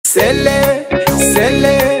Sele,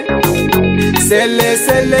 sele, sele,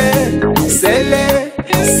 sele, sele,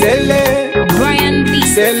 sele. Brian B.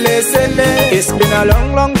 Sele, sele. It's been a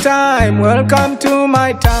long, long time. Welcome to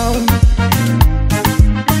my town.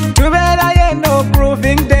 Too bad I ain't no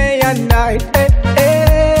proving day and night. Hey,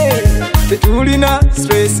 hey. Tetulina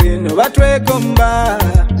stressing batwekomba.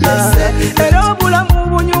 Era obulamu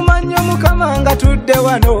bunyuma nnyo Mukama nga tudde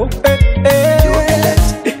wano.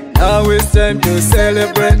 Now it's time to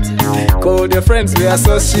celebrate. Call your friends, we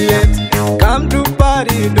associate. Come to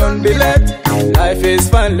party, don't be late. Life is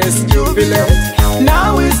fun, let's jubilate.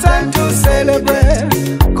 Now it's time to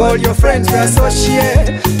celebrate. Call your friends, we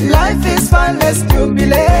associate. Life is fun, let's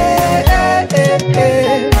jubilate.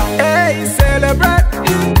 Hey, celebrate.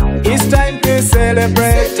 It's time to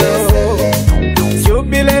celebrate. Oh,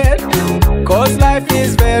 jubilate. Cause life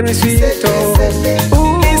is very sweet. Oh,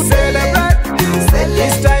 ooh, celebrate.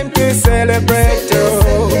 It's time to celebrate,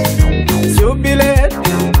 oh, jubilate,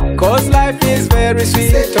 cause life is very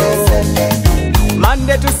sweet, oh.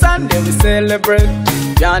 Monday to Sunday we celebrate,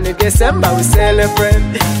 January, December we celebrate,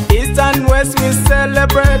 East and West we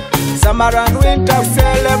celebrate, summer and winter we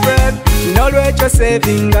celebrate. Nolwe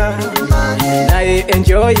chosevinga, naye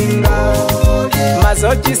enjoyinga,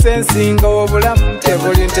 mazochi sensinga, obulamu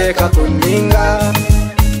tebuli nteka kuninga.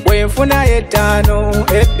 Wenfuna etano,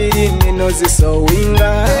 ebiri nino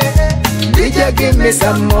zisowinga. DJ give me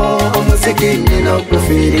some more, omuziki nino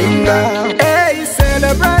kufiringa. Hey,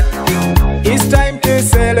 celebrate, it's time to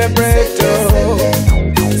celebrate, oh.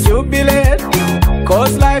 Jubilate,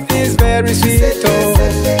 cause life is very sweet, oh.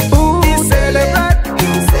 Ooh, celebrate,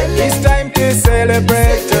 it's time to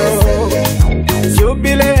celebrate, oh.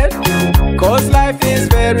 Jubilate, cause life is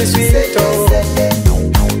very sweet, oh.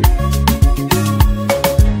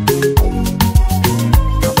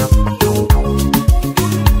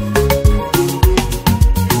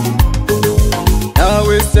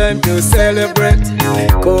 Time to celebrate.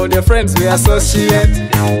 Call your friends, we associate.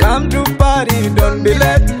 Come to party, don't be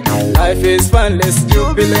late. Life is fun, let's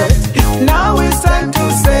jubilate. Now it's time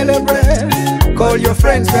to celebrate. Call your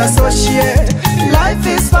friends, we associate. Life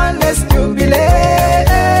is fun, let's jubilate.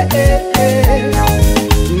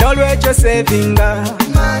 Nolwe chosevinga,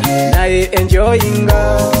 naye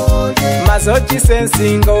enjoyinga, mazochi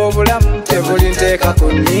sensinga, obulamu tebuli nteka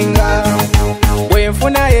kuninga.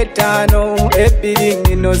 Wenfuna etano, ebiri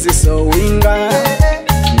nino zisowinga.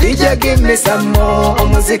 DJ give me some more,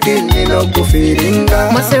 omuziki nino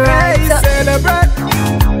kufiringa. Hey, celebrate,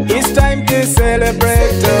 it's time to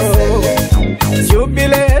celebrate, oh.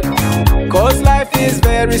 Jubilate, cause life is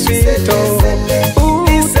very sweet, oh.